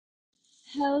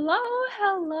Hello,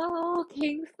 hello,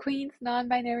 kings, queens,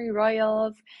 non-binary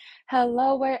royals.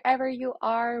 Hello, wherever you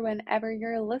are, whenever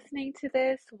you're listening to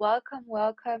this. Welcome,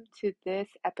 welcome to this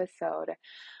episode.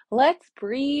 Let's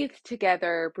breathe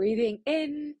together. Breathing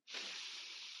in,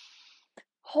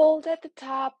 hold at the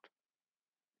top,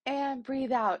 and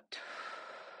breathe out.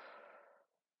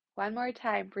 One more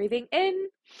time. Breathing in,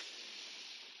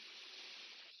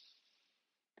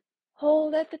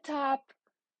 hold at the top,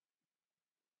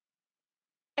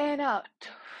 and out.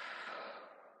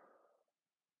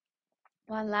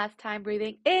 One last time.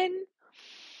 Breathing in,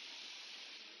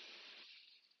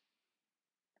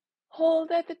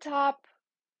 hold at the top,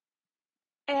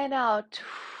 and out.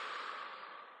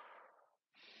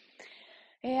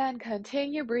 And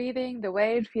continue breathing the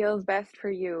way it feels best for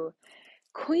you.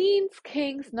 Queens,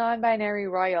 kings, non-binary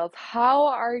royals, how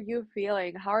are you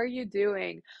feeling? How are you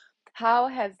doing? How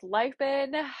has life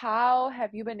been? How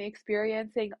have you been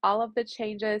experiencing all of the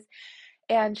changes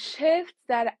and shifts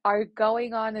that are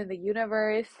going on in the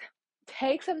universe?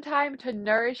 Take some time to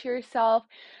nourish yourself,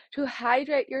 to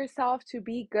hydrate yourself, to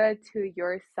be good to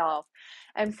yourself.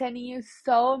 I'm sending you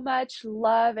so much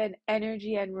love and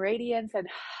energy and radiance and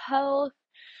health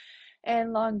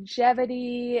and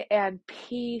longevity and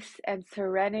peace and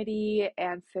serenity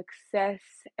and success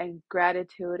and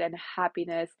gratitude and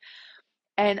happiness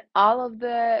and all of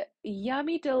the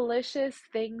yummy, delicious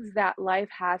things that life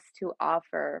has to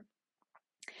offer.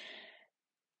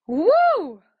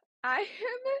 Woo! I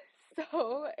am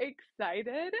so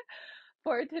excited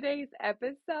for today's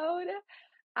episode.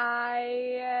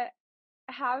 I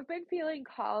have been feeling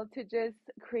called to just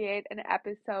create an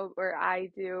episode where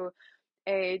I do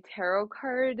a tarot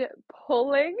card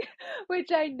pulling,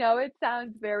 which I know it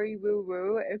sounds very woo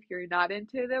woo if you're not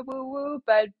into the woo woo,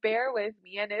 but bear with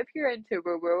me. And if you're into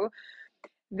woo woo,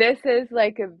 this is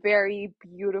like a very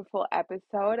beautiful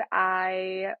episode.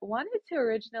 I wanted to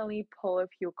originally pull a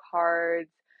few cards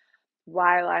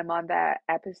while I'm on the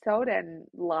episode and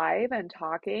live and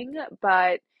talking,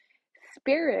 but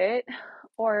spirit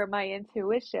or my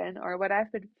intuition or what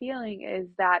I've been feeling is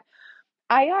that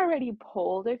I already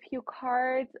pulled a few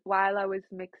cards while I was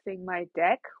mixing my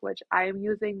deck, which I'm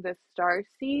using the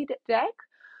Starseed deck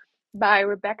by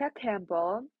Rebecca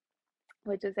Campbell,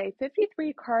 which is a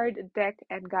 53 card deck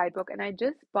and guidebook. And I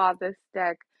just bought this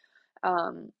deck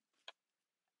um,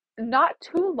 not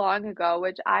too long ago,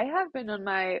 which I have been on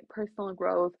my personal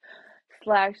growth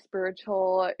slash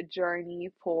spiritual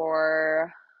journey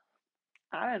for,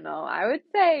 I don't know, I would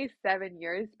say 7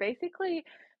 years, basically,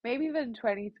 maybe even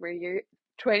 23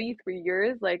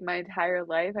 years, like my entire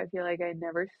life. I feel like I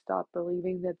never stopped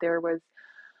believing that there was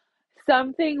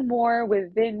something more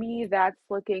within me that's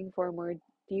looking for more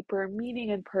deeper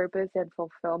meaning and purpose and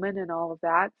fulfillment and all of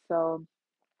that. So,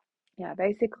 yeah,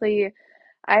 basically,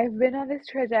 I've been on this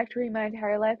trajectory my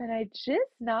entire life, and I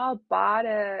just now bought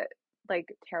a like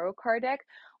tarot card deck,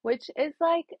 which is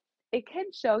like it can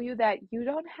show you that you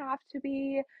don't have to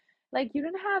be like you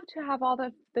don't have to have all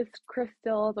the this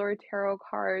crystals or tarot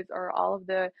cards or all of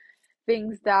the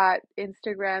things that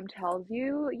Instagram tells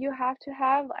you you have to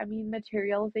have. I mean,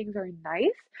 material things are nice,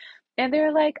 and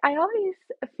they're like I always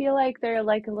feel like they're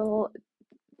like a little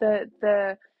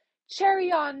the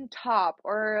cherry on top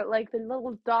or like the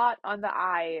little dot on the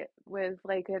I with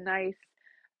like a nice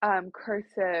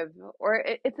cursive or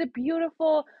it's a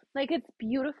beautiful like it's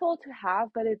beautiful to have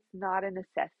but it's not a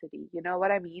necessity, you know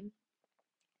what I mean?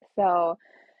 So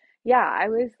yeah, I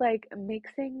was like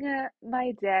mixing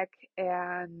my deck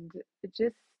and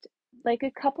just like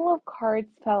a couple of cards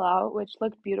fell out which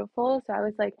looked beautiful, so I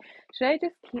was like, should I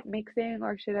just keep mixing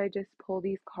or should I just pull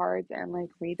these cards and like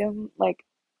read them, like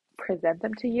present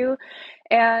them to you?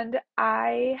 And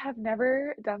I have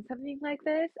never done something like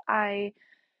this. I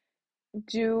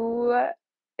do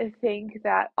think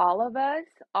that all of us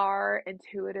are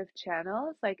intuitive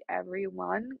channels. Like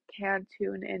everyone can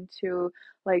tune into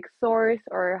like source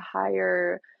or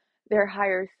their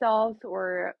higher selves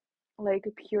or like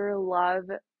pure love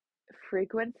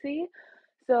frequency.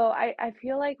 So I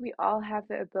feel like we all have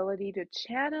the ability to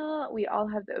channel, we all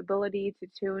have the ability to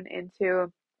tune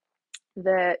into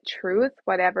the truth,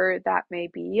 whatever that may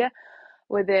be,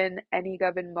 within any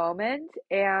given moment.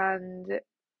 And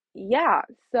yeah,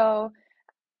 so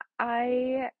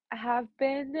I have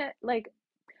been like,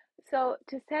 so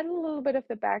to set a little bit of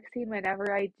the backseat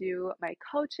whenever I do my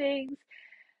coachings,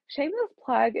 shameless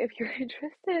plug, if you're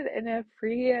interested in a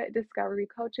free discovery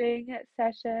coaching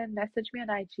session, message me on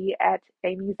IG at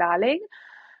Amy Zaling.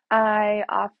 I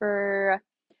offer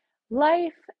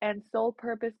life and soul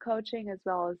purpose coaching, as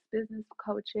well as business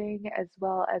coaching, as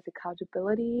well as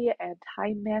accountability and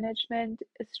time management,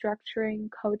 structuring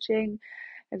coaching,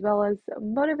 as well as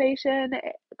motivation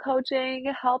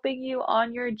coaching, helping you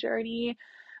on your journey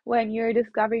when you're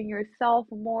discovering yourself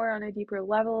more on a deeper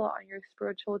level, on your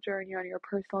spiritual journey, on your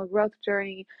personal growth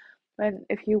journey. When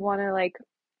if you want to like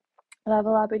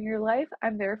level up in your life,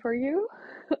 I'm there for you.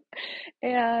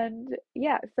 And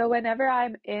yeah, so whenever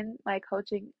I'm in my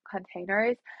coaching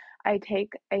containers, I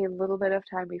take a little bit of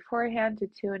time beforehand to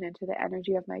tune into the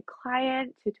energy of my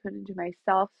client, to tune into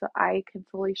myself so I can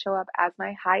fully show up as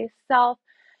my highest self,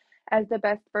 as the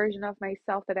best version of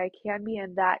myself that I can be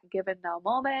in that given now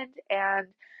moment. And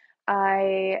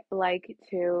I like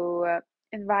to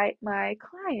invite my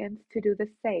clients to do the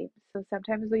same. So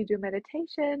sometimes we do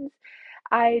meditations.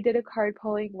 I did a card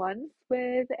pulling once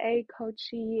with a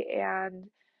coachee, and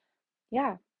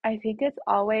yeah, I think it's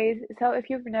always so. If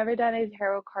you've never done a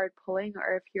tarot card pulling,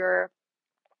 or if you're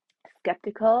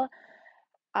skeptical,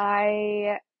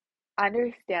 I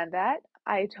understand that.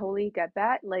 I totally get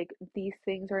that. Like, these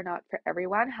things are not for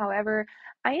everyone. However,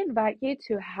 I invite you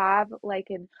to have like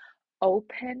an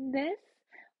openness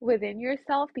within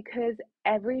yourself, because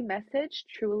every message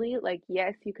truly, like,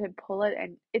 yes, you can pull it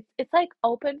and it's like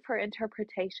open for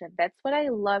interpretation. That's what I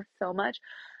love so much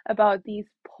about these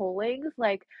pullings.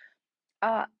 Like,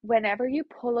 whenever you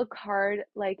pull a card,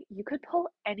 like, you could pull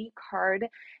any card,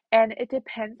 and it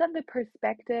depends on the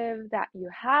perspective that you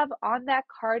have on that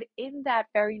card in that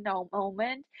very no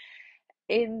moment,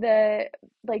 in the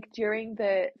like during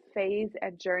the phase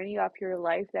and journey of your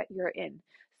life that you're in.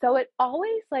 So it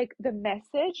always, like, the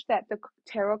message that the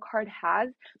tarot card has,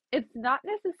 it's not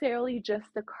necessarily just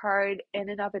the card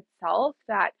in and of itself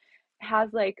that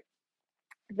has like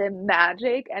the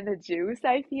magic and the juice,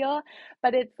 I feel,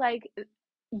 but it's like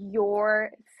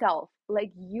yourself.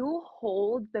 Like, you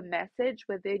hold the message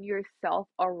within yourself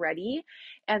already,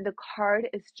 and the card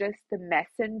is just the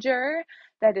messenger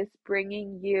that is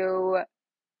bringing you,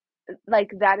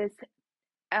 like, that is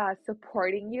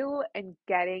supporting you and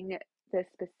getting the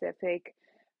specific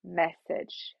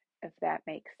message, if that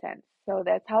makes sense. So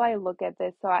that's how I look at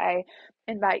this. So I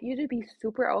invite you to be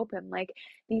super open. Like,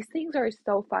 these things are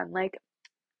so fun. Like,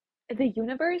 the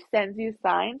universe sends you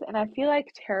signs, and I feel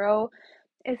like tarot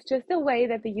is just a way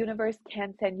that the universe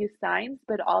can send you signs,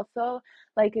 but also,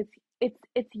 like,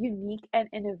 it's unique and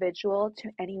individual to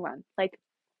anyone. Like,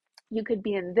 you could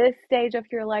be in this stage of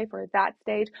your life or that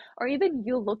stage, or even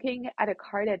you looking at a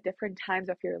card at different times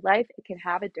of your life, it can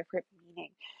have a different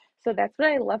meaning. So that's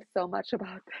what I love so much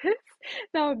about this.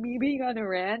 Now, me being on a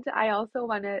rant, I also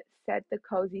want to set the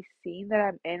cozy scene that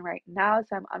I'm in right now.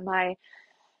 So I'm on my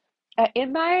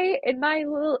in my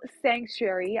little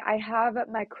sanctuary. I have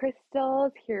my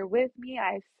crystals here with me.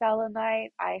 I have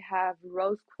selenite, I have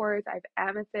rose quartz, I have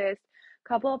amethyst, a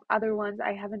couple of other ones.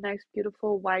 I have a nice,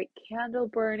 beautiful white candle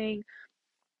burning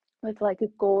with like a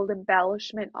gold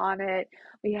embellishment on it.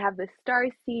 We have the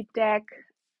starseed deck.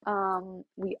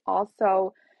 We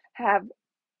also have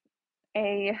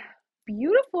a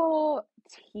beautiful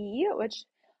tea, which,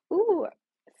 ooh,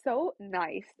 so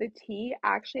nice. The tea,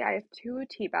 actually, I have two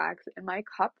tea bags in my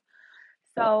cup.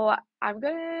 So I'm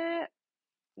gonna,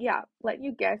 yeah, let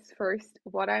you guess first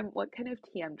what kind of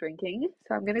tea I'm drinking.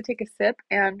 So I'm gonna take a sip,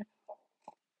 and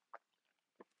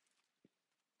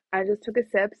I just took a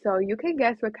sip, so you can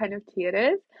guess what kind of tea it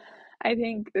is. I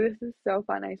think this is so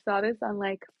fun. I saw this on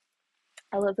like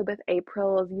Elizabeth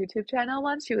April's YouTube channel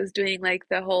once. She was doing like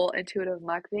the whole intuitive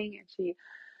marketing, and she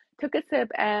took a sip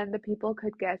and the people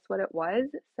could guess what it was.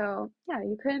 So yeah,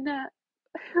 you can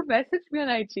message me on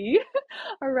IG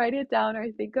or write it down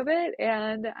or think of it,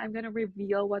 and I'm gonna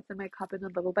reveal what's in my cup in a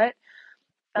little bit.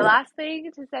 The last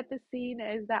thing to set the scene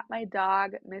is that my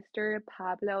dog, Mr.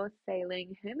 Pablo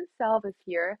Sailing himself, is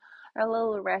here. Our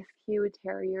little rescue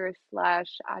terrier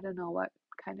slash, I don't know what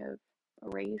kind of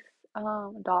race,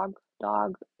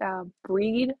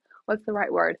 breed. What's the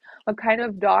right word? What kind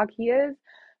of dog he is?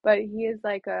 But he is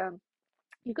like a,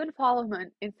 you can follow him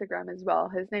on Instagram as well.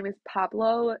 His name is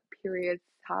Pablo period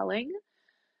Saling.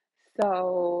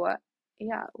 So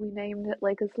yeah, we named it,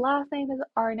 like, his last name is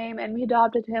our name, and we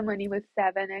adopted him when he was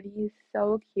 7, and he's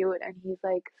so cute, and he's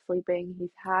like sleeping.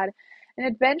 He's had an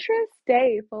adventurous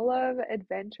day full of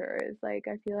adventures. Like,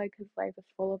 I feel like his life is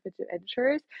full of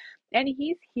adventures, and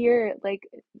he's here like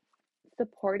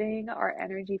supporting our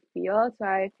energy field. So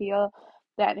I feel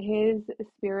that his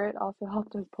spirit also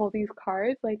helped us pull these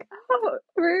cards. Like, oh,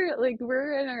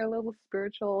 we're in our little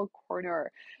spiritual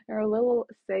corner, in our little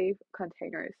safe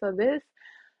container. So this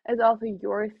is also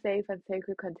your safe and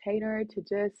sacred container to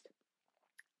just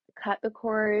cut the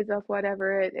cords of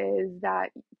whatever it is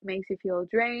that makes you feel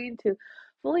drained, to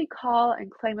fully call and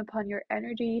claim upon your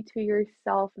energy to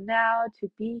yourself now, to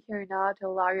be here now, to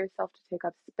allow yourself to take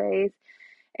up space.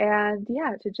 And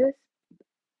yeah, to just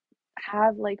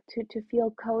have like to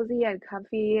feel cozy and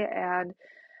comfy and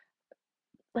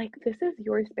like this is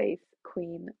your space,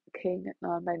 queen, king,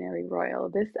 non-binary,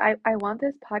 royal. I want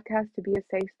this podcast to be a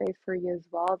safe space for you as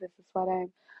well. This is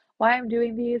why I'm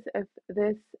doing these. If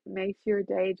this makes your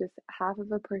day just half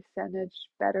of a percentage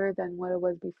better than what it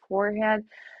was beforehand,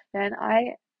 then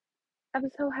I am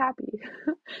so happy.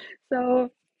 So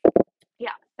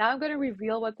yeah, now I'm gonna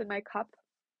reveal what's in my cup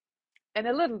in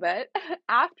a little bit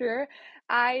after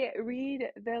I read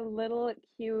the little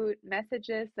cute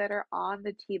messages that are on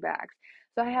the tea bags.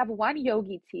 So I have one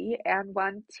yogi tea and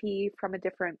one tea from a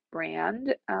different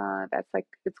brand. That's like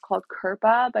it's called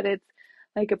Kirpa, but it's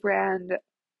like a brand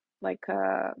like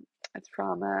it's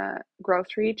from a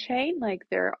grocery chain, like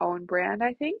their own brand,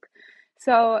 I think.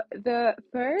 So the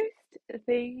first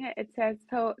thing it says,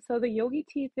 so the yogi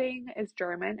tea thing is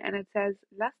German and it says,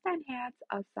 Lass dein Herz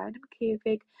aus seinem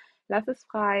Käfig, lass es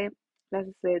frei, lass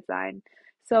es wild sein.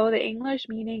 So the English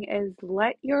meaning is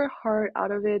let your heart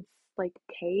out of its like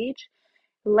cage,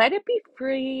 let it be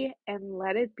free and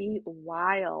let it be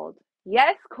wild.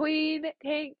 Yes, queen,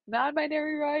 king,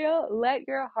 non-binary royal, let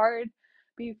your heart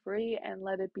be free and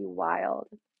let it be wild.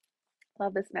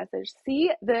 Love this message.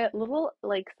 See, the little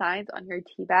like signs on your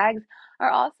tea bags are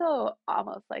also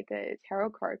almost like a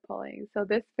tarot card pulling. So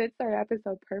this fits our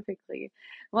episode perfectly.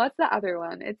 What's the other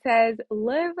one? It says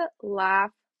live, laugh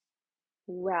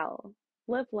well.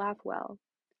 Live, laugh well.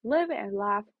 Live and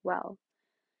laugh well.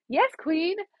 Yes,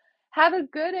 queen. Have a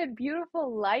good and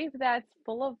beautiful life that's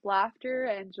full of laughter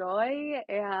and joy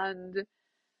and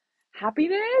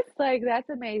happiness. Like, that's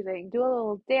amazing. Do a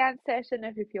little dance session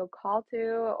if you feel called to,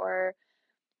 or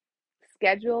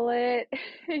schedule it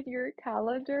in your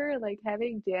calendar. Like,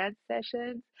 having dance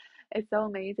sessions is so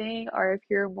amazing. Or if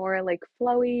you're more like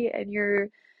flowy in your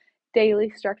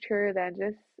daily structure, then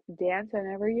just dance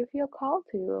whenever you feel called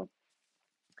to.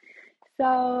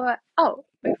 So, oh,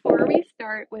 before we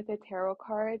start with the tarot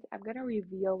cards, I'm going to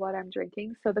reveal what I'm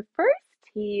drinking. So, the first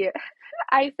tea,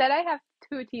 I said I have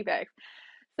two tea bags.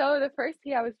 So, the first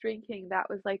tea I was drinking that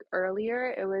was like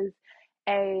earlier, it was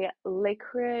a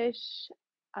licorice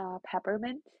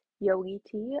peppermint yogi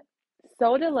tea.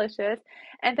 So delicious.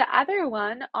 And the other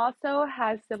one also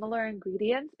has similar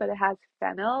ingredients, but it has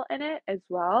fennel in it as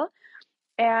well,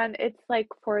 and it's like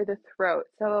for the throat.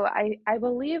 So I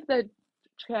believe the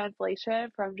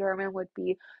translation from German would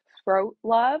be throat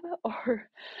love or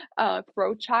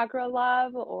throat chakra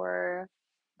love or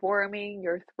warming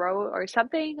your throat or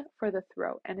something for the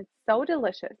throat. And it's so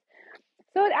delicious.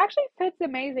 So it actually fits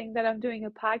amazing that I'm doing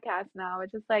a podcast now.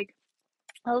 It's just like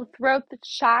a throat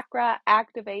chakra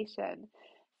activation.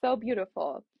 So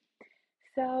beautiful.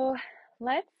 So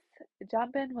let's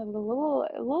jump in with a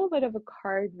little bit of a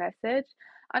card message.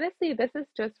 Honestly, this is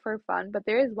just for fun, but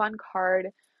there is one card.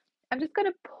 I'm just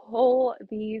gonna pull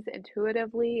these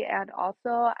intuitively, and also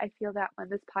I feel that when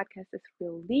this podcast is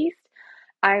released,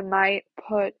 I might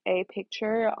put a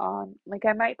picture on, like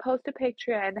I might post a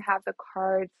picture and have the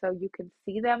cards so you can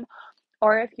see them.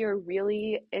 Or if you're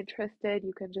really interested,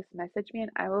 you can just message me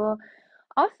and I will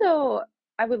also,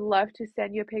 I would love to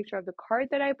send you a picture of the card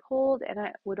that I pulled, and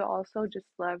I would also just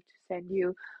love to send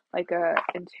you like a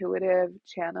intuitive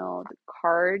channeled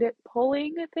card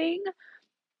pulling thing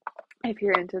if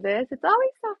you're into this. It's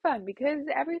always so fun because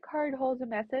every card holds a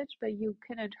message, but you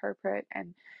can interpret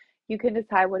and you can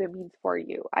decide what it means for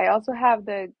you. I also have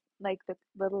the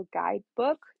little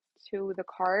guidebook to the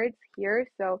cards here,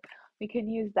 so we can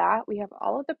use that. We have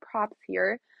all of the props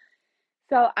here.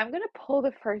 So I'm gonna pull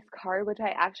the first card, which I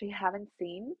actually haven't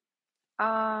seen.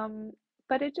 Um,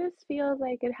 but it just feels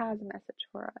like it has a message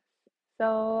for us.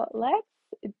 So let's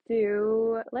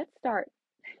start.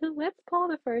 Let's pull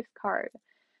the first card.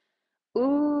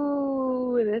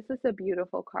 Ooh, this is a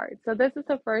beautiful card. So this is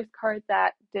the first card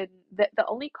that didn't, the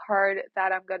only card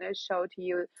that I'm gonna show to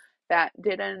you that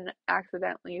didn't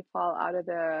accidentally fall out of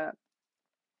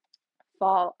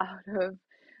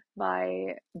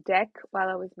my deck while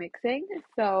I was mixing.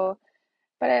 So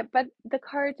but the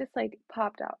card just like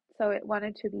popped out, so it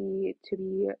wanted to be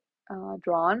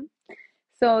drawn.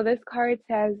 So this card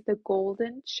says the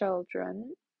golden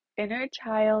children, inner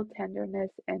child, tenderness,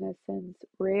 innocence,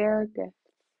 rare gifts.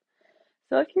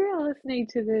 So if you're listening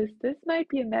to this might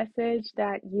be a message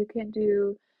that you can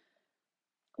do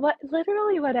what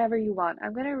literally whatever you want.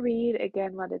 I'm going to read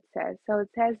again what it says. So it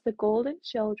says the golden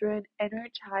children, inner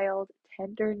child,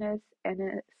 tenderness,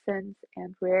 innocence,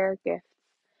 and rare gifts.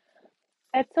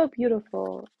 It's so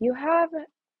beautiful. You have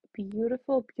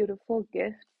beautiful, beautiful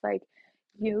gifts. Like,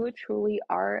 you truly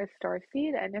are a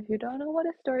starseed. And if you don't know what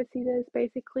a starseed is,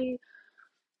 basically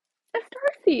a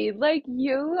starseed. Like,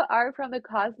 you are from the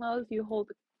cosmos. You hold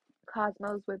the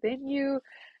cosmos within you.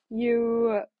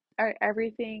 You are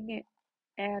everything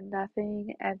and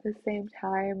nothing at the same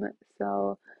time.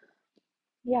 So,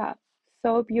 yeah,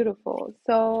 so beautiful.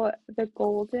 So the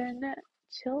golden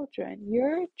children,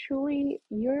 you're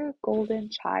a golden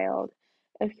child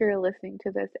if you're listening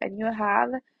to this and you have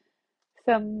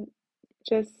some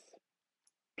just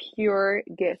pure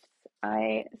gifts.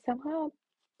 I somehow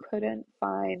couldn't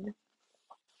find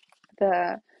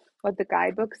the what the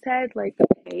guidebook said, like the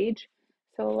page.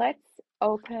 So let's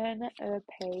open a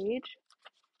page.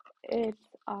 It's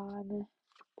on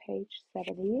page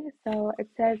 70. So it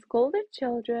says golden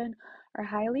children are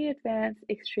highly advanced,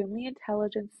 extremely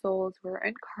intelligent souls who are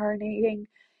incarnating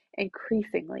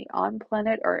increasingly on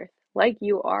planet Earth, like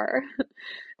you are.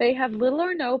 They have little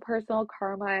or no personal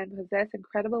karma and possess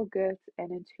incredible gifts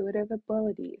and intuitive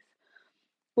abilities.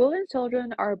 Golden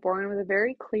children are born with a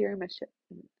very clear mission.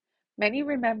 Many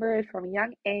remember it from a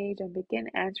young age and begin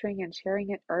answering and sharing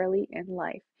it early in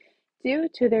life. Due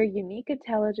to their unique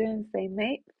intelligence, they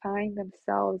may find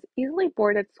themselves easily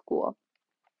bored at school.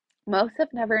 Most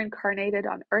have never incarnated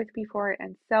on Earth before,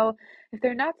 and so, if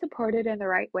they're not supported in the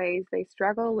right ways, they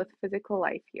struggle with physical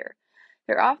life here.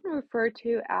 They're often referred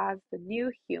to as the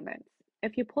new humans.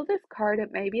 If you pull this card,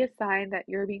 it may be a sign that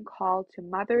you're being called to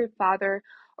mother, father,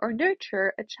 or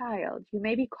nurture a child. You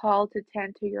may be called to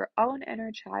tend to your own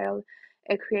inner child,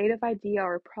 a creative idea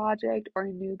or project, or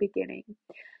a new beginning.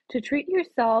 To treat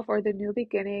yourself or the new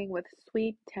beginning with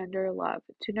sweet, tender love,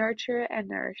 to nurture and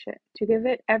nourish it, to give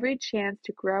it every chance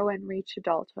to grow and reach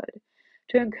adulthood,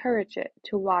 to encourage it,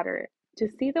 to water it, to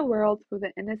see the world through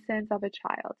the innocence of a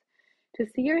child, to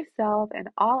see yourself and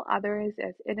all others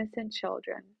as innocent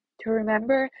children, to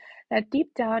remember that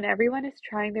deep down everyone is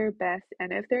trying their best,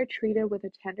 and if they're treated with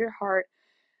a tender heart,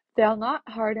 they'll not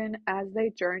harden as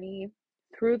they journey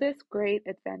through this great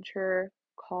adventure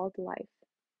called life.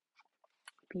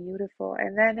 Beautiful.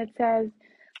 And then it says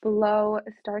below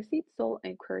Starseed Soul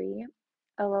Inquiry,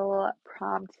 a little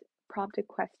prompted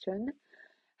question.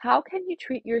 How can you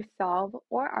treat yourself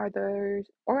or others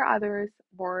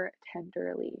more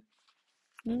tenderly?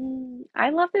 I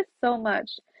love this so much.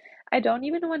 I don't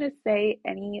even want to say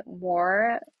any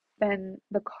more than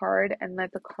the card and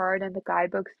let the card and the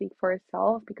guidebook speak for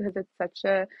itself because it's such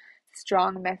a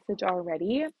strong message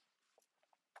already.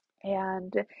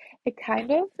 And it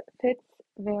kind of fits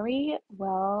very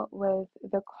well with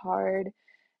the card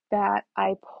that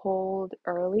I pulled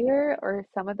earlier, or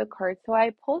some of the cards. So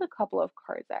I pulled a couple of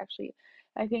cards actually.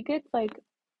 I think it's like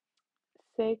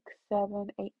 6, 7,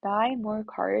 8, 9 more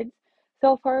cards.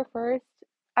 So for first,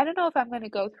 I don't know if I'm going to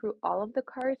go through all of the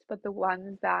cards, but the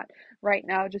ones that right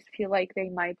now just feel like they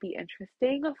might be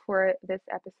interesting for this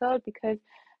episode because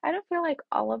I don't feel like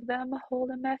all of them hold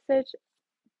a message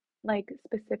like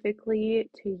specifically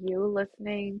to you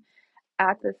listening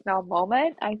at this now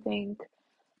moment. I think,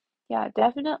 yeah,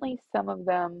 definitely some of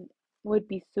them would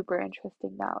be super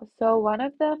interesting now. So one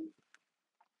of them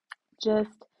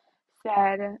just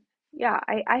said, yeah,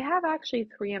 I have actually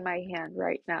three in my hand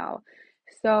right now.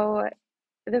 So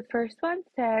the first one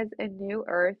says, a new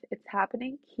earth, it's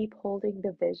happening, keep holding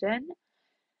the vision,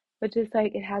 which is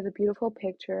like it has a beautiful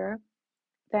picture.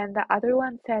 Then the other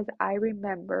one says, I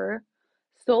remember,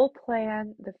 soul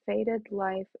plan, the fated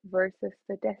life versus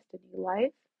the destiny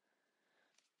life.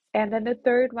 And then the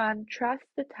third one, trust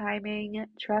the timing,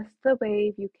 trust the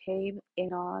wave you came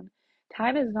in on.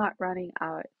 Time is not running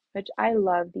out, which I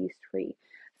love these three.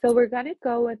 So we're going to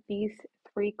go with these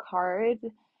three cards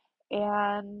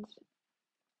and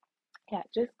yeah,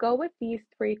 just go with these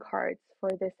three cards for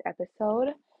this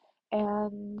episode.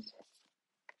 And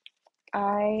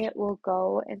I will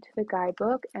go into the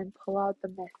guidebook and pull out the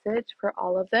message for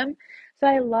all of them. So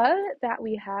I love that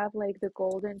we have like the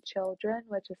golden children,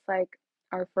 which is like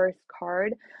our first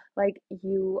card. Like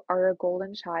you are a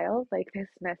golden child, like this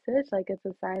message, like it's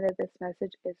a sign that this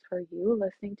message is for you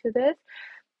listening to this.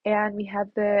 And we have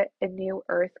the a new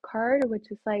earth card,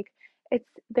 which is like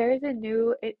there's a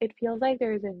new it feels like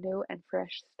there's a new and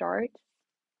fresh start.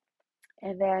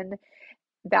 And then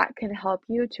that can help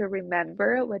you to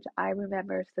remember, which I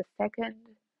remember is the second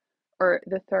or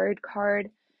the third card,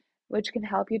 which can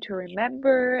help you to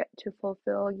remember to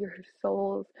fulfill your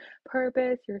soul's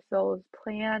purpose, your soul's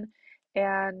plan.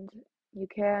 And you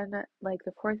can, like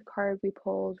the fourth card we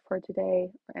pulled for today,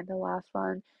 and the last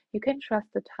one, you can trust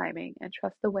the timing and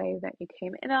trust the way that you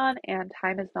came in on, and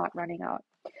time is not running out.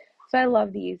 So I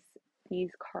love these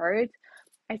cards.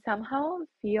 I somehow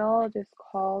feel just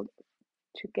called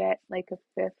to get like a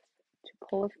fifth, to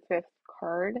pull a fifth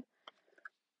card.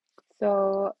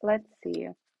 So let's see.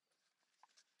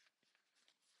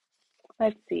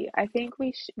 Let's see. I think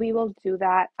we will do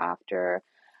that after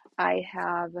I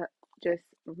have just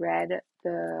read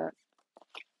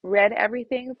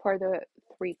everything for the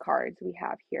three cards we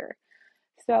have here.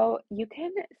 So you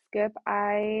can skip.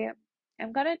 I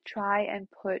am gonna try and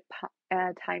put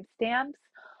timestamps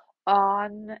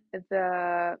on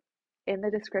the in the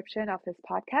description of this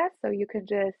podcast, so you can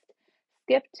just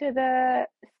skip to the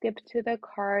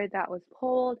card that was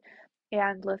pulled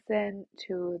and listen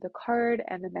to the card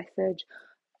and the message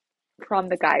from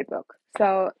the guidebook.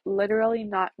 So literally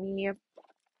not me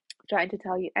trying to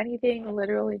tell you anything,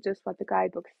 literally just what the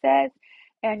guidebook says,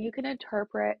 and you can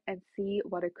interpret and see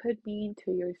what it could mean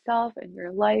to yourself and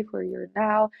your life where you're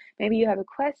now. Maybe you have a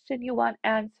question you want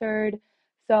answered.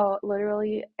 So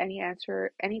literally any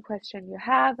answer, any question you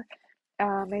have,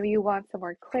 maybe you want some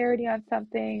more clarity on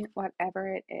something,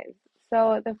 whatever it is.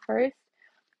 So the first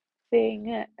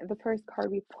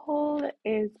card we pulled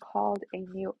is called A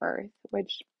New Earth,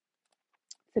 which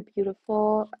is a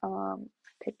beautiful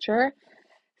picture.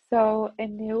 So, a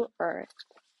new earth.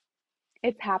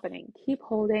 It's happening. Keep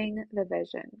holding the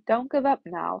vision. Don't give up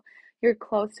now. You're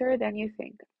closer than you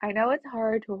think. I know it's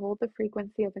hard to hold the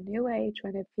frequency of a new age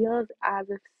when it feels as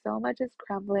if so much is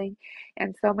crumbling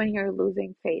and so many are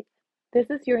losing faith. This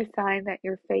is your sign that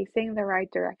you're facing the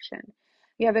right direction.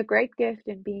 You have a great gift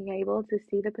in being able to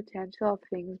see the potential of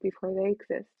things before they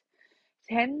exist.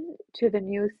 Tend to the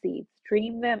new seeds.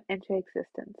 Dream them into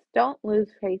existence. Don't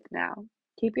lose faith now.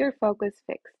 Keep your focus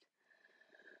fixed.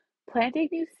 Planting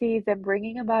new seeds and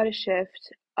bringing about a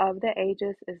shift of the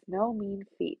ages is no mean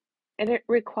feat. It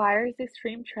requires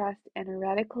extreme trust and a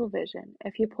radical vision.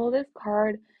 If you pull this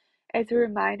card, it's a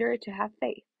reminder to have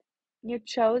faith. You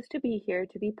chose to be here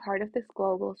to be part of this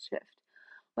global shift.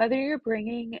 Whether you're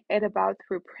bringing it about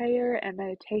through prayer and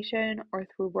meditation or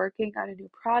through working on a new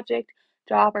project,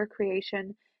 job, or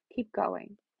creation, keep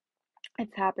going.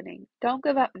 It's happening. Don't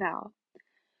give up now.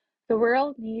 The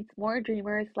world needs more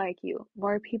dreamers like you,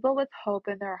 more people with hope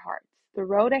in their hearts. The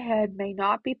road ahead may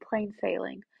not be plain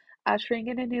sailing, ushering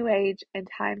in a new age, and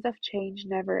times of change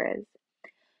never is.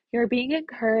 You're being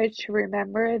encouraged to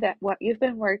remember that what you've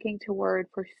been working toward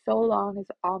for so long is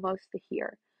almost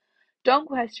here. Don't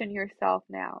question yourself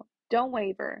now. Don't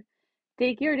waver.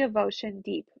 Dig your devotion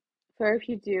deep, for if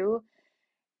you do,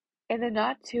 in the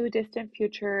not too distant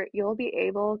future, you'll be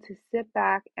able to sit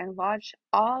back and watch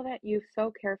all that you've so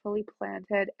carefully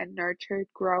planted and nurtured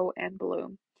grow and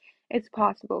bloom. It's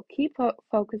possible. Keep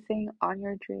focusing on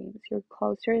your dreams. You're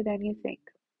closer than you think.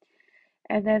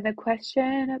 And then the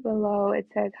question below,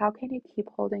 it says, how can you keep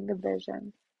holding the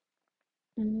vision?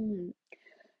 Mm,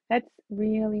 that's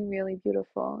really, really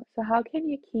beautiful. So how can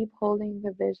you keep holding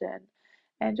the vision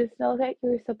and just know that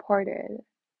you're supported?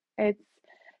 It's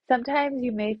sometimes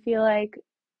you may feel like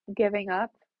giving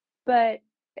up, but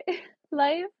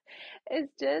life is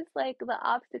just like the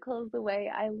obstacles the way.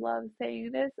 I love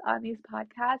saying this on these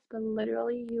podcasts, but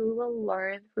literally you will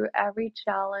learn through every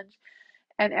challenge,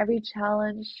 and every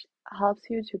challenge helps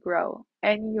you to grow.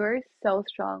 And you're so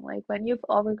strong. Like when you've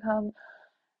overcome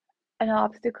an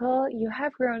obstacle, you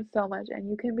have grown so much, and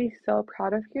you can be so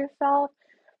proud of yourself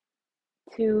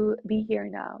to be here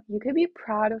now. You can be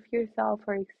proud of yourself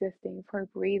for existing, for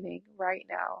breathing right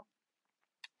now.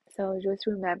 So just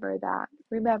remember that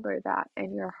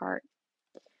in your heart.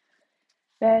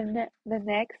 Then the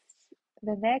next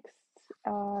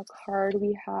card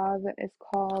we have is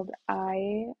called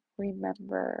I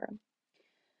Remember.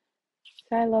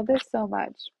 So I love this so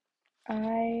much.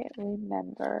 I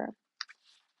remember.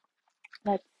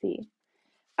 Let's see.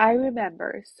 I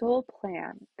remember soul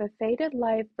plan, the fated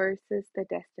life versus the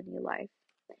destiny life.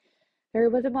 There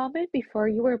was a moment before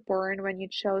you were born when you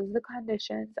chose the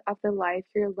conditions of the life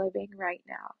you're living right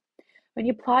now. When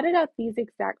you plotted out these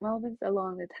exact moments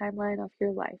along the timeline of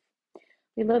your life.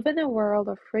 We live in a world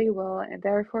of free will, and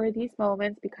therefore these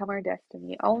moments become our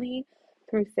destiny only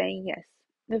through saying yes.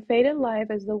 The fated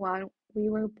life is the one we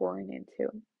were born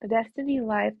into. The destiny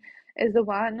life is the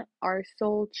one our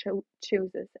soul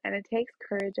chooses, and it takes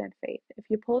courage and faith. If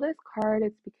you pull this card,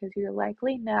 it's because you're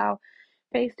likely now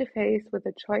face to face with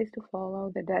the choice to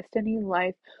follow the destiny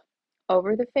life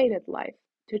over the fated life,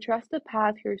 to trust the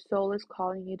path your soul is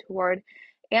calling you toward,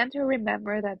 and to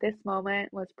remember that this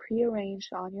moment was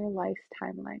prearranged on your life's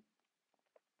timeline.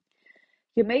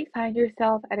 You may find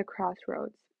yourself at a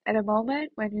crossroads, at a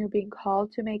moment when you're being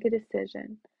called to make a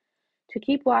decision, to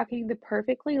keep walking the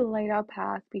perfectly laid out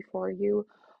path before you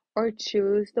or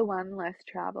choose the one less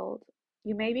traveled.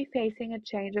 You may be facing a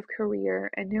change of career,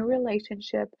 a new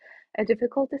relationship, a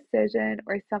difficult decision,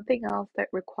 or something else that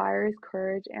requires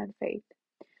courage and faith.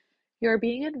 You're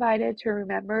being invited to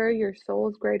remember your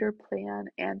soul's greater plan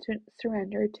and to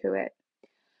surrender to it.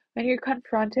 When you're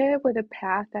confronted with a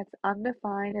path that's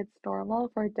undefined, it's normal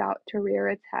for doubt to rear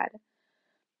its head.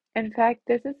 In fact,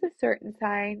 this is a certain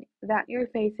sign that you're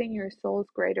facing your soul's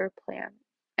greater plan.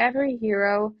 Every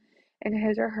hero in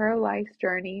his or her life's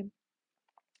journey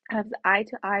comes eye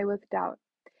to eye with doubt.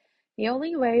 The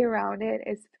only way around it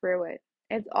is through it.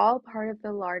 It's all part of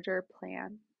the larger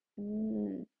plan.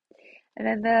 Mm. And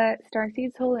then the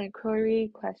Starseed Soul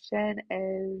Inquiry question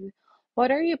is,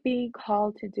 what are you being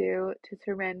called to do to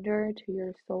surrender to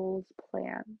your soul's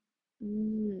plan?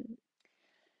 Mm.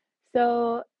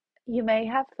 So you may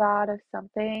have thought of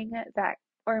something that,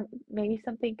 or maybe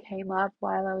something came up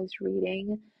while I was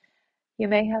reading. You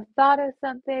may have thought of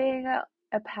something,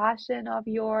 a passion of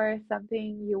yours,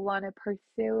 something you want to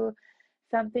pursue,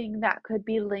 something that could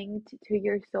be linked to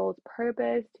your soul's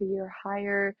purpose, to your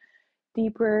higher,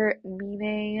 deeper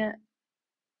meaning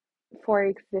for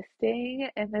existing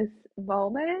in this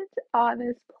moment on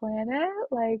this planet.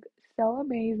 Like, so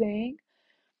amazing.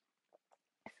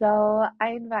 So, I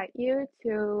invite you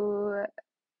to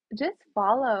just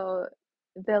follow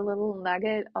the little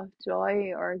nugget of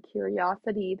joy or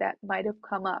curiosity that might have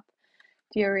come up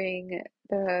during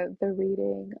the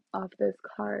reading of this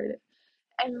card.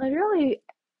 And literally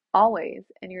always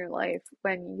in your life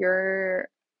when you're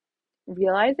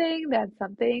realizing that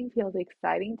something feels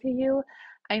exciting to you,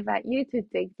 I invite you to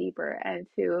dig deeper and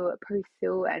to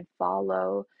pursue and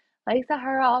follow. Like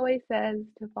Sahara always says,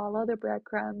 to follow the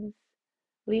breadcrumbs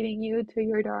leading you to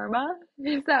your Dharma.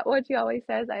 Is that what she always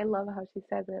says? I love how she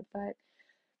says it, but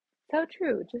so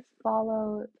true. Just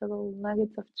follow the little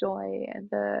nuggets of joy and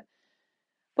the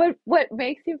what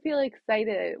makes you feel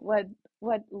excited, what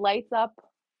lights up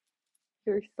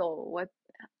your soul, what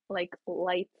like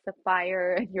lights the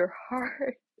fire in your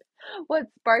heart, what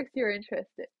sparks your interest.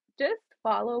 Just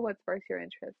follow what sparks your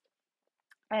interest.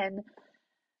 And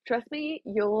trust me,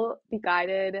 you'll be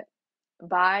guided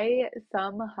by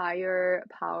some higher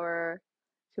power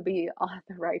to be on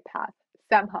the right path.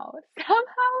 Somehow,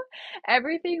 somehow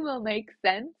everything will make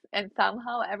sense and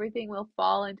somehow everything will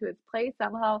fall into its place.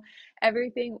 Somehow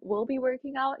everything will be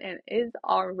working out and is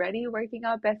already working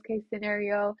out, best case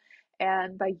scenario.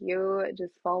 And by you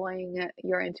just following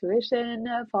your intuition,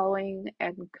 following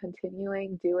and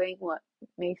continuing doing what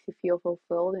makes you feel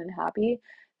fulfilled and happy,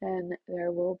 then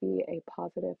there will be a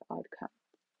positive outcome.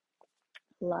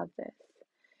 Love this.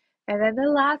 And then the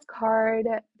last card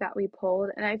that we pulled,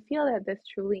 and I feel that this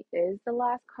truly is the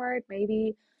last card.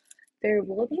 Maybe there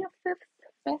will be a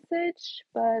fifth message,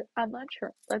 but I'm not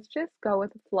sure. Let's just go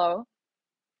with the flow.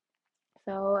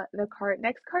 So the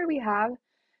next card we have,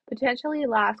 potentially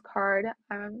last card,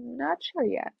 I'm not sure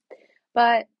yet.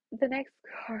 But the next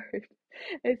card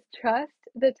is trust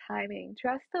the timing.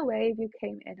 Trust the wave you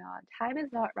came in on. Time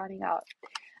is not running out.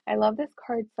 I love this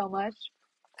card so much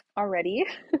already.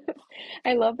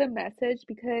 I love the message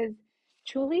because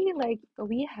truly, like,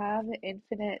 we have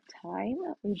infinite time.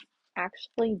 We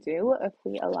actually do if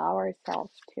we allow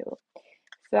ourselves to.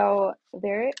 So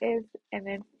there is an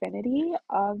infinity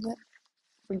of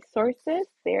resources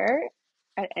there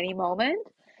at any moment.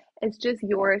 It's just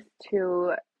yours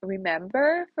to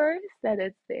remember first that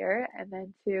it's there and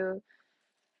then to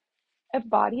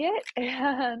embody it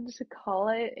and to call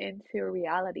it into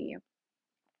reality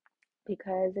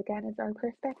because again it's our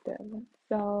perspective.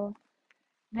 So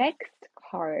next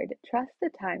card, trust the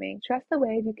timing, trust the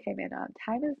wave you came in on.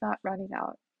 Time is not running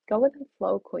out. Go with the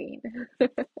flow, queen.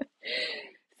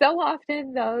 So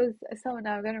often so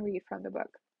now I'm going to read from the book.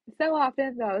 So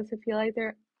often those who feel like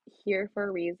they're here for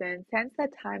a reason sense that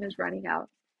time is running out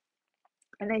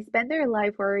and they spend their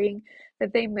life worrying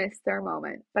that they missed their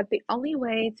moment. But the only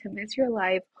way to miss your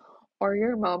life or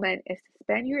your moment is to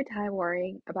spend your time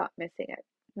worrying about missing it.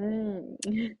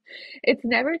 It's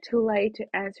never too late to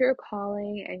answer your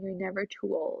calling, and you're never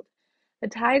too old. The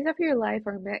tides of your life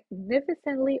are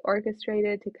magnificently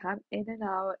orchestrated to come in and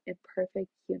out in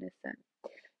perfect unison.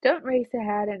 Don't race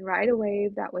ahead and ride a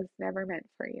wave that was never meant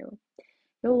for you.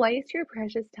 You'll waste your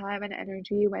precious time and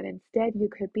energy when instead you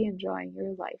could be enjoying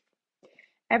your life.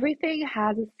 Everything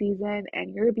has a season,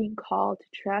 and you're being called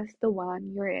to trust the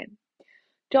one you're in.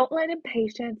 Don't let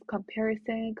impatience,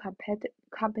 comparison,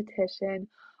 competition,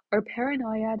 or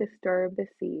paranoia disturb the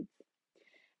seeds.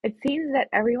 It seems that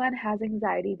everyone has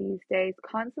anxiety these days,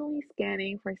 constantly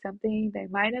scanning for something they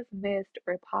might have missed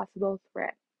or a possible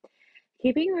threat.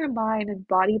 Keeping your mind and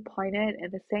body pointed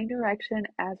in the same direction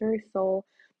as your soul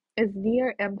is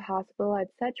near impossible at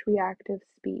such reactive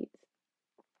speeds.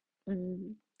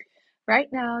 Mm. Right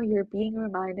now, you're being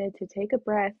reminded to take a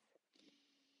breath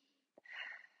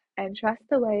and trust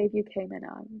the wave you came in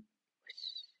on.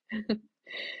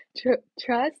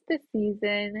 Trust the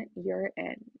season you're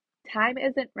in. Time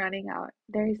isn't running out.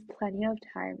 There is plenty of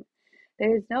time.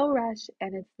 There is no rush,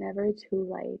 and it's never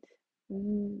too late.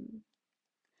 Mm.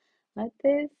 Let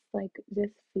this,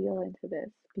 just feel into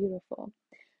this. Beautiful.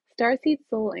 Starseed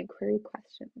Soul Inquiry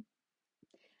question.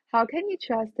 How can you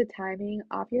trust the timing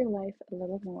of your life a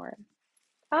little more?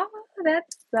 Oh,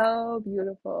 that's so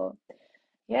beautiful.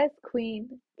 Yes,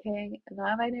 Queen, King,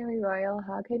 non-binary royal,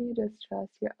 how can you just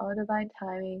trust your own divine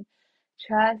timing?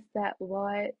 Trust that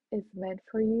what is meant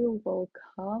for you will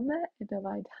come in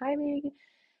divine timing.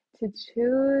 To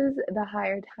choose the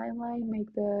higher timeline,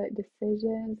 make the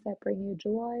decisions that bring you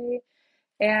joy,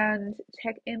 and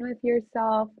check in with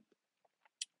yourself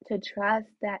to trust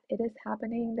that it is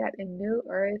happening, that a new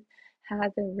earth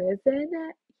has arisen.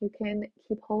 You can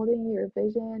keep holding your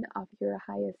vision of your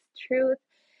highest truth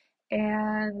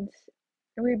and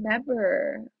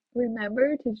remember,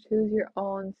 remember to choose your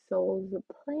own soul's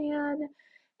plan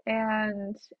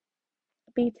and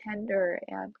be tender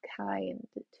and kind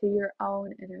to your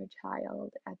own inner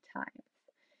child at times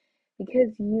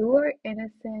because you are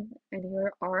innocent in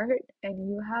your art and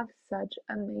you have such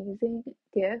amazing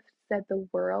gifts that the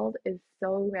world is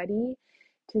so ready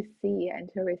to see and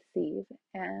to receive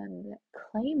and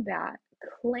claim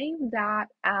that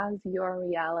as your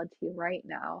reality right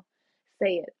now.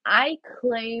 Say it. I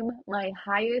claim my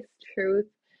highest truth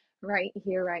right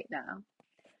here right now.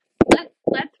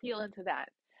 Let's feel into that.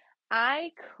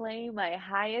 I claim my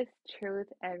highest truth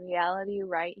and reality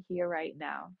right here right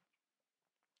now.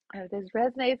 If this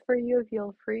resonates for you,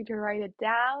 feel free to write it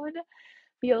down.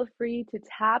 Feel free to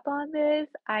tap on this.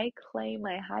 I claim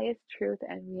my highest truth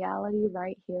and reality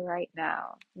right here, right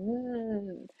now.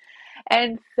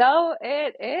 And so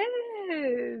it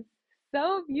is.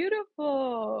 So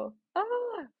beautiful.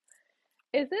 Oh,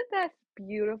 isn't that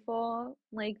beautiful?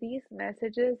 Like these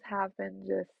messages have been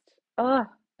just,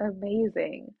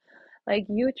 amazing. Like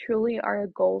you truly are a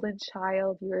golden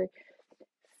child. You're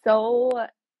so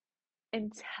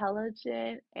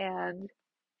intelligent and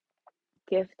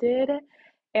gifted,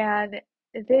 and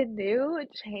the new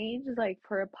change, like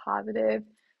for a positive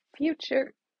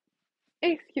future,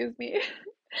 excuse me,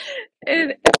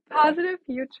 a positive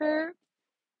future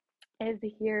is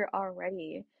here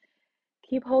already.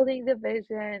 Keep holding the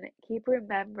vision, keep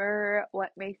remember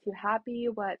what makes you happy,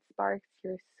 what sparks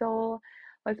your soul,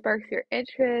 what sparks your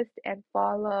interest, and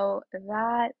follow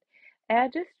that.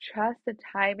 And just trust the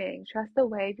timing, trust the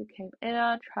wave you came in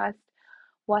on, trust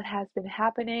what has been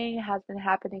happening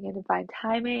in divine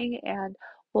timing, and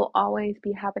will always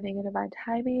be happening in divine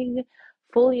timing.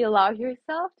 Fully allow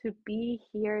yourself to be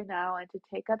here now and to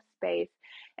take up space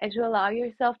and to allow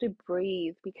yourself to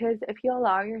breathe. Because if you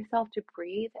allow yourself to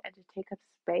breathe and to take up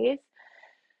space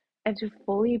and to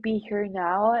fully be here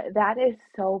now, that is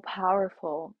so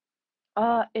powerful.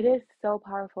 It is so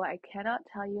powerful. I cannot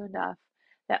tell you enough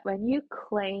that when you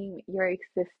claim your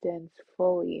existence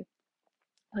fully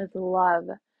with love,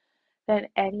 then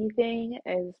anything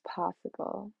is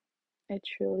possible. It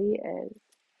truly is.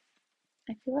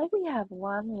 I feel like we have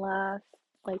one last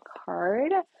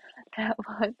card that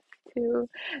wants to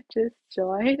just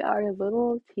join our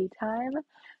little tea time. So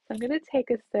I'm gonna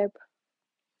take a sip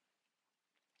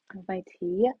of my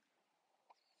tea.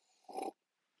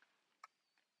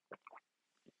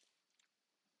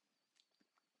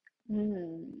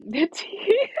 The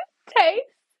tea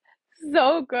tastes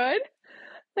so good.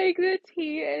 Like the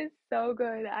tea is so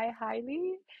good. I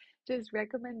highly just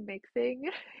recommend mixing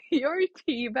your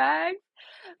tea bags.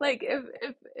 Like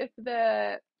if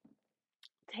the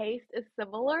taste is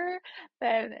similar,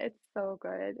 then it's so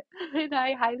good. And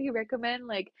I highly recommend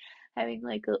having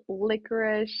a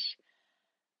licorice,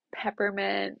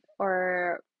 peppermint,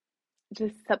 or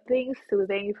just something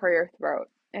soothing for your throat.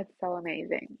 It's so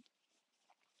amazing.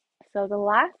 So the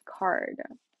last card,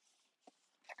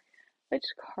 which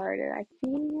card did I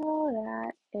feel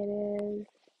that it is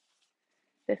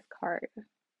this card?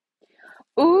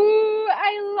 Ooh,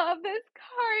 I love this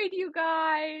card, you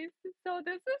guys. So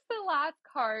this is the last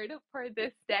card for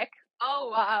this deck. Oh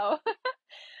wow.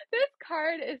 This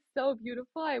card is so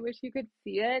beautiful. I wish you could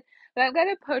see it. But I'm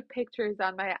gonna put pictures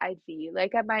on my IG.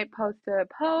 Like I might post a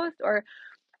post or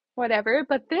whatever,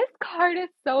 but this card is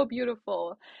so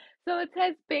beautiful. So it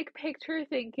says big picture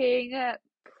thinking,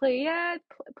 Pleiades,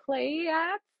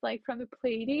 like from the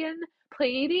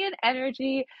Pleiadian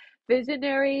energy,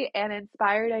 visionary and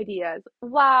inspired ideas.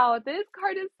 Wow, this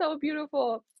card is so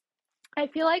beautiful. I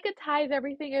feel like it ties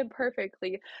everything in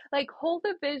perfectly. Like, hold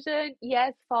the vision.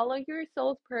 Yes, follow your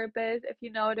soul's purpose if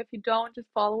you know it. If you don't, just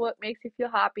follow what makes you feel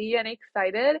happy and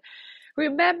excited.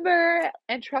 Remember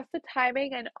and trust the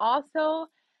timing, and also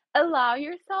allow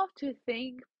yourself to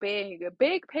think big.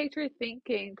 Big picture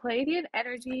thinking, Pleiadian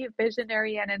energy,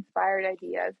 visionary, and inspired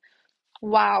ideas.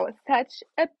 Wow, such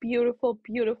a beautiful,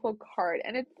 beautiful card.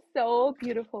 And it's so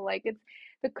beautiful. Like, it's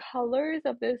the colors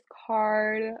of this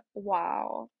card.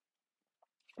 Wow.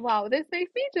 Wow, this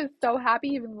makes me just so happy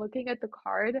even looking at the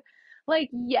card. Like,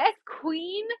 yes,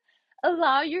 Queen,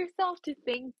 allow yourself to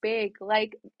think big.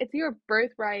 Like, it's your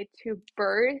birthright to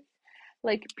birth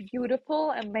like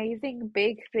beautiful, amazing,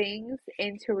 big things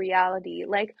into reality.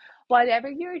 Like, whatever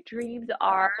your dreams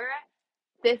are,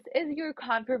 this is your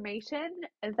confirmation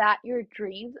that your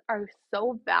dreams are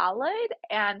so valid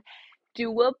and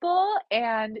doable,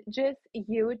 and just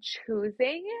you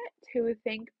choosing to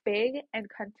think big and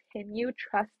continue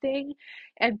trusting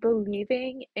and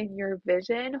believing in your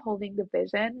vision, holding the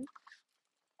vision,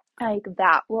 like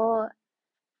that will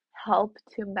help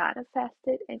to manifest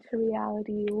it into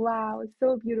reality. Wow,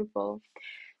 so beautiful.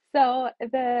 So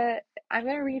I'm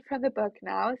gonna read from the book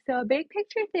now. So big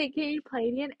picture thinking,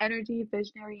 Pleiadian energy,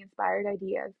 visionary, inspired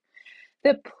ideas.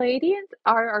 The Pleiadians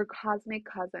are our cosmic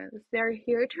cousins. They're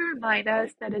here to remind us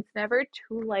that it's never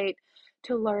too late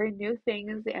to learn new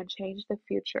things and change the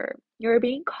future. You're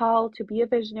being called to be a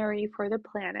visionary for the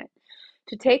planet,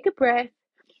 to take a breath,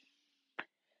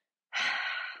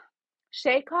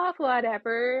 shake off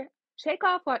whatever, shake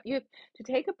off what you've, to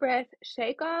take a breath,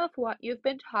 shake off what you've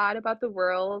been taught about the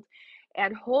world,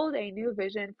 and hold a new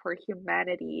vision for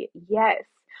humanity. Yes,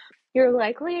 you're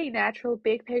likely a natural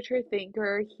big picture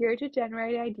thinker here to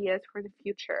generate ideas for the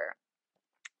future,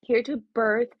 here to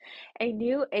birth a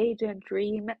new age and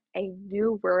dream a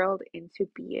new world into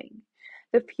being.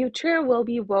 The future will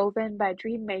be woven by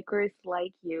dream makers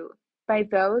like you, by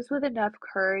those with enough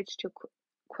courage to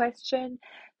question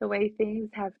the way things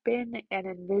have been and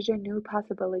envision new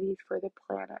possibilities for the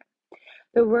planet.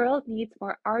 The world needs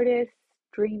more artists,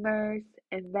 dreamers,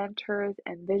 inventors,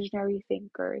 and visionary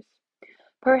thinkers.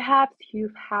 Perhaps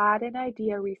you've had an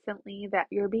idea recently that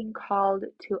you're being called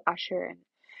to usher in.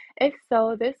 If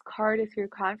so, this card is your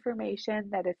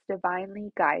confirmation that it's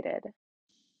divinely guided.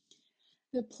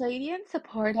 The Pleiadians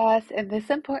support us in this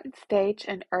important stage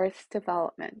in Earth's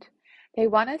development. They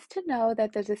want us to know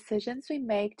that the decisions we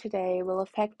make today will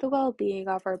affect the well being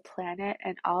of our planet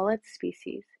and all its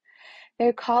species.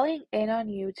 They're calling in on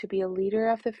you to be a leader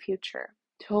of the future,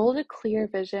 to hold a clear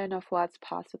vision of what's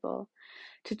possible,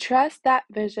 to trust that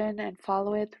vision and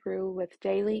follow it through with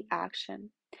daily action.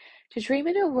 To dream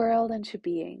in a world into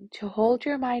being, to hold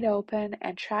your mind open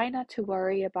and try not to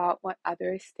worry about what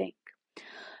others think.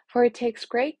 For it takes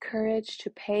great courage to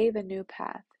pave a new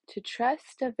path, to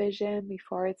trust a vision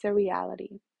before it's a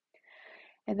reality.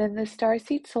 And then the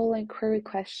Starseed Soul Inquiry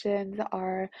questions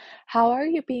are: how are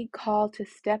you being called to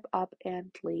step up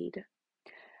and lead?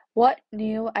 What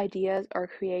new ideas or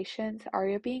creations are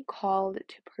you being called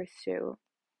to pursue?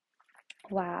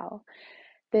 Wow.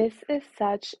 This is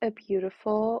such a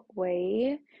beautiful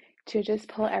way to just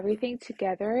pull everything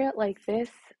together. Like, this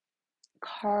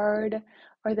card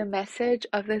or the message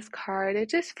of this card, it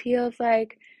just feels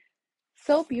like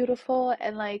so beautiful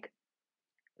and like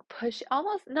push,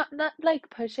 almost not like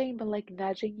pushing, but like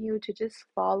nudging you to just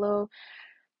follow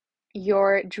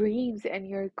your dreams and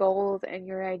your goals and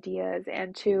your ideas,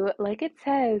 and to, like it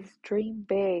says, dream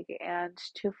big and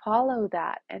to follow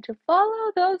that and to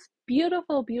follow those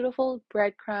beautiful, beautiful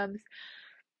breadcrumbs,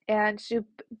 and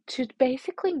to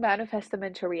basically manifest them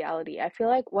into reality. I feel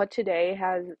like what today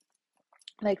has,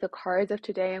 like the cards of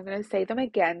today, I'm going to say them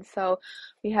again. So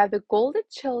we have the golden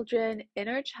children,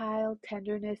 inner child,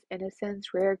 tenderness, innocence,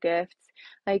 rare gifts,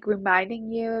 like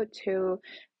reminding you to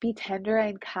be tender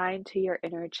and kind to your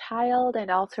inner child, and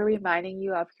also reminding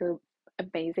you of your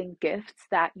amazing gifts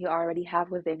that you already have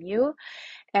within you.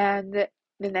 And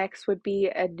the next would be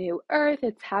a new earth.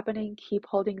 It's happening. Keep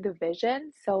holding the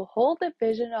vision. So hold the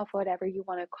vision of whatever you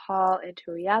want to call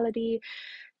into reality.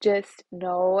 Just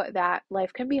know that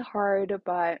life can be hard,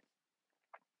 but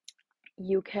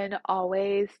you can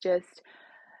always just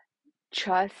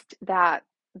trust that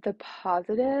the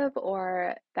positive,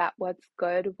 or that what's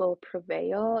good, will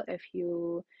prevail if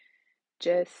you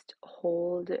just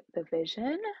hold the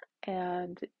vision,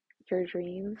 and your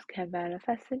dreams can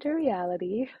manifest into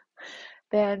reality.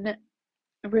 Then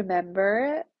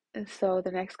remember, so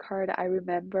the next card, I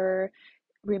remember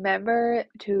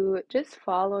to just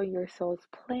follow your soul's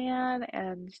plan,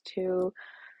 and to,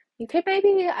 you could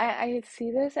maybe, I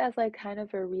see this as like kind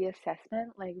of a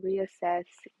reassessment, like reassess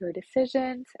your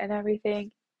decisions and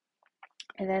everything.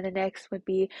 And then the next would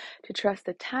be to trust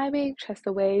the timing, trust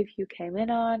the wave you came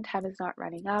in on. Time is not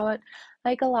running out.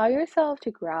 Like, allow yourself to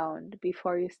ground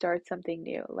before you start something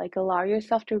new. Like, allow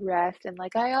yourself to rest. And,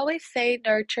 like I always say,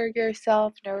 nurture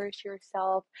yourself, nourish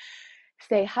yourself,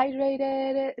 stay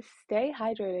hydrated,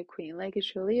 queen. Like, it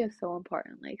truly is so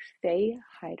important. Like, stay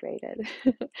hydrated.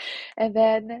 And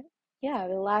then, yeah,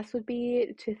 the last would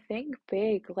be to think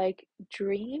big, like,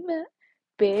 dream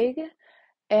big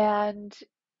and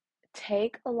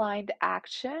take aligned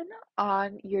action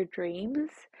on your dreams,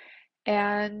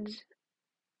 and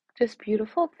just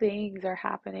beautiful things are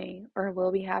happening or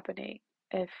will be happening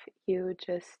if you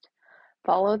just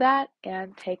follow that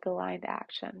and take aligned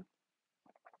action.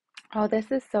 Oh, this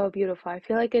is so beautiful. I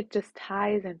feel like it just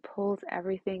ties and pulls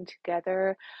everything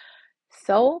together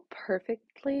so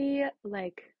perfectly.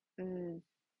 Like, mm,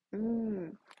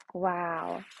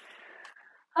 wow.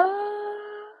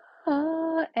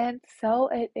 And so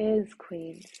it is,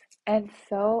 queens. And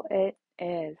so it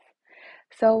is.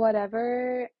 So,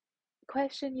 whatever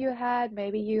question you had,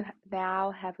 maybe you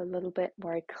now have a little bit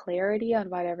more clarity on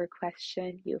whatever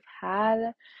question you've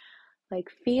had. Like,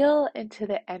 feel into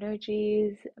the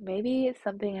energies. Maybe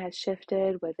something has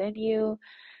shifted within you. You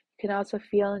can also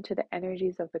feel into the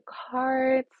energies of the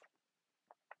cards.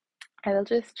 I will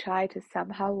just try to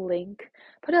somehow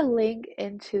put a link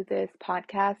into this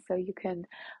podcast so you can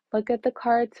look at the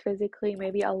cards physically.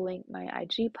 Maybe I'll link my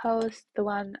IG post, the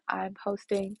one I'm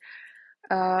posting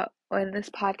when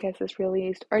this podcast is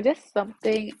released, or just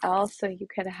something else so you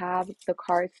can have the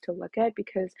cards to look at,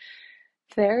 because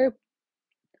they're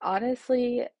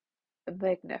honestly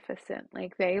magnificent.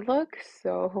 Like, they look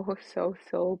so, so,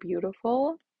 so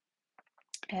beautiful.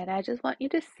 And I just want you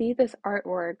to see this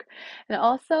artwork and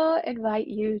also invite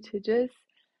you to just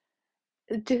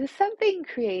do something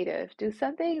creative, do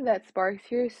something that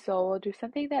sparks your soul, do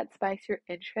something that sparks your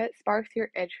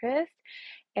interest,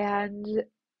 and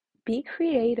be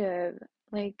creative.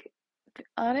 Like,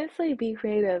 honestly, be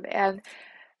creative. And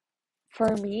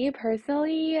for me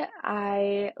personally,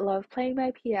 I love playing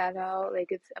my piano.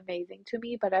 Like, it's amazing to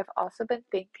me, but I've also been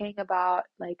thinking about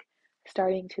like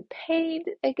starting to paint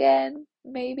again,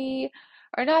 maybe,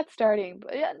 or not starting,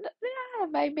 but yeah,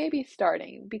 maybe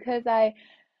starting, because I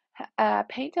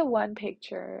painted one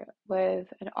picture with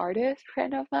an artist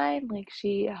friend of mine. Like,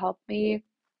 she helped me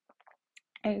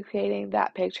in creating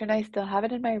that picture, and I still have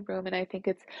it in my room, and I think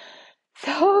it's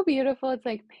so beautiful. It's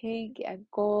like pink and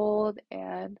gold,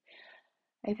 and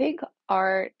I think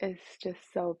art is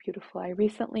just so beautiful. I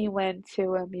recently went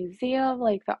to a museum,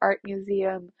 like the art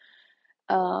museum.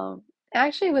 Um,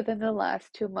 Actually, within the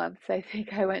last 2 months, I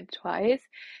think I went twice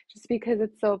just because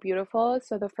it's so beautiful.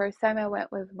 So the first time I went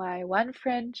with my one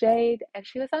friend, Jade, and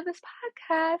she was on this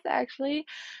podcast, actually.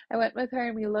 I went with her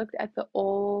and we looked at the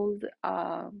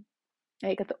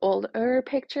like at the older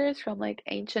pictures from like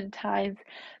ancient times.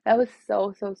 That was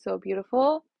so, so, so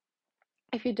beautiful.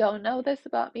 If you don't know this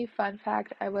about me, fun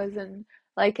fact, I was in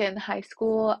high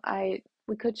school,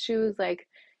 we could choose like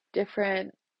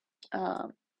different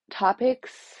um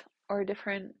topics, or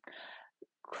different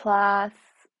class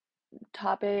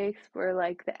topics where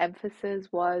like the emphasis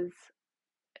was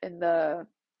in the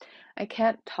I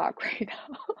can't talk right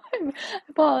now. I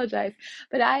apologize.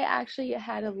 But I actually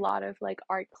had a lot of like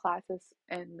art classes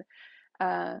in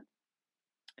uh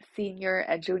senior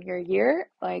and junior year.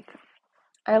 Like,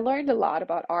 I learned a lot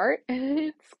about art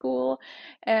in school,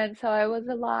 and so I was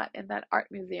a lot in that art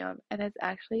museum, and it's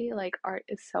actually like art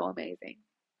is so amazing.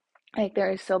 Like,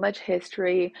 there is so much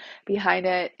history behind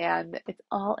it, and it's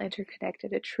all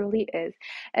interconnected. It truly is.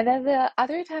 And then the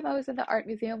other time I was in the art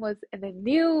museum was in the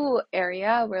new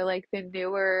area where like the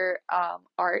newer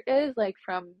art is, like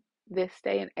from this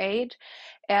day and age.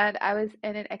 And I was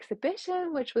in an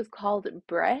exhibition which was called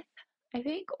Breath, I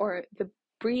think, or the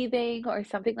breathing or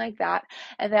something like that.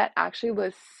 And that actually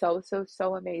was so, so,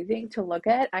 so amazing to look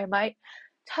at. I might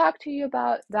talk to you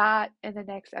about that in the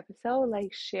next episode,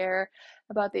 like share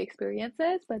about the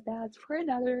experiences, but that's for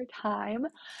another time.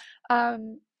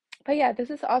 Um, but yeah, this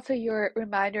is also your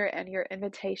reminder and your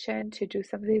invitation to do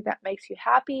something that makes you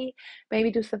happy.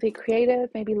 Maybe do something creative,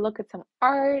 maybe look at some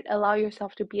art, allow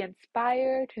yourself to be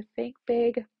inspired, to think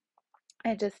big,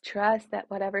 and just trust that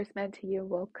whatever's meant to you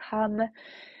will come.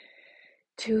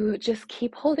 To just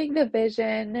keep holding the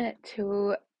vision,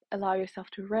 to allow yourself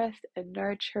to rest and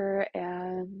nurture,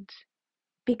 and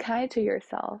be kind to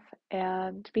yourself,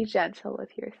 and be gentle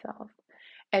with yourself,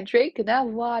 and drink enough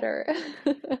water.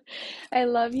 I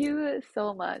love you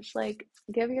so much. Like,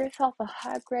 give yourself a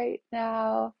hug right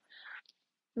now.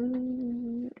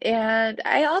 And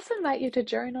I also invite you to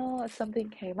journal if something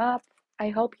came up. I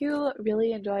hope you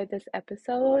really enjoyed this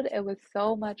episode. It was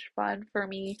so much fun for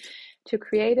me to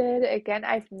create it. Again,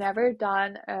 I've never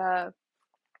done a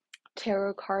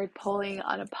tarot card pulling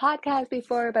on a podcast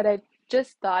before, but I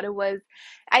just thought it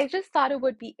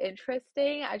would be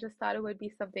interesting. I just thought it would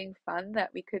be something fun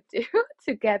that we could do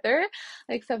together,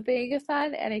 like something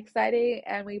fun and exciting.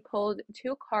 And we pulled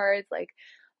two cards, like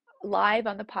live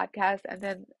on the podcast, and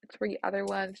then three other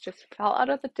ones just fell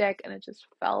out of the deck, and it just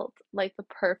felt like the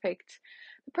perfect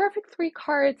three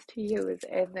cards to use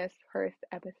in this first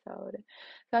episode.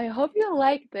 So I hope you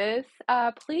like this.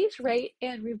 Please rate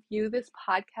and review this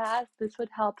podcast. This would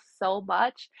help so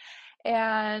much.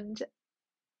 And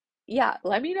yeah,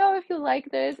 let me know if you like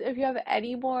this. If you have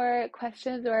any more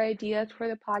questions or ideas for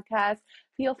the podcast,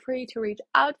 feel free to reach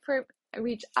out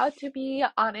to me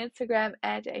on Instagram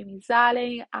at Amy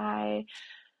Zaling. I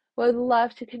would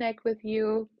love to connect with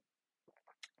you.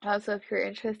 Also, if you're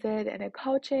interested in a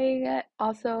coaching,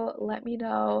 also let me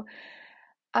know.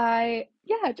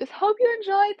 Yeah, just hope you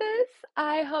enjoyed this.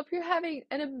 I hope you're having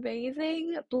an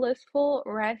amazing, blissful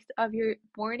rest of your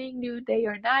morning, noon, day,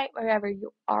 or night, wherever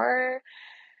you are.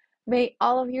 May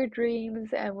all of your dreams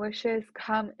and wishes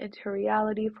come into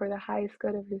reality for the highest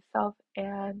good of yourself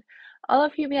and all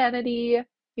of humanity.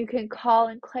 You can call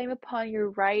and claim upon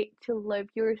your right to live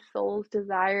your soul's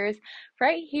desires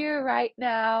right here, right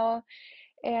now.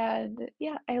 And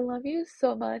yeah, I love you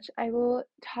so much. I will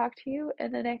talk to you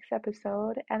in the next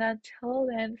episode. And until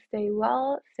then, stay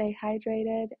well, stay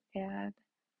hydrated, and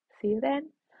see you then.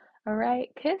 All right,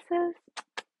 kisses.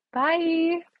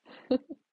 Bye.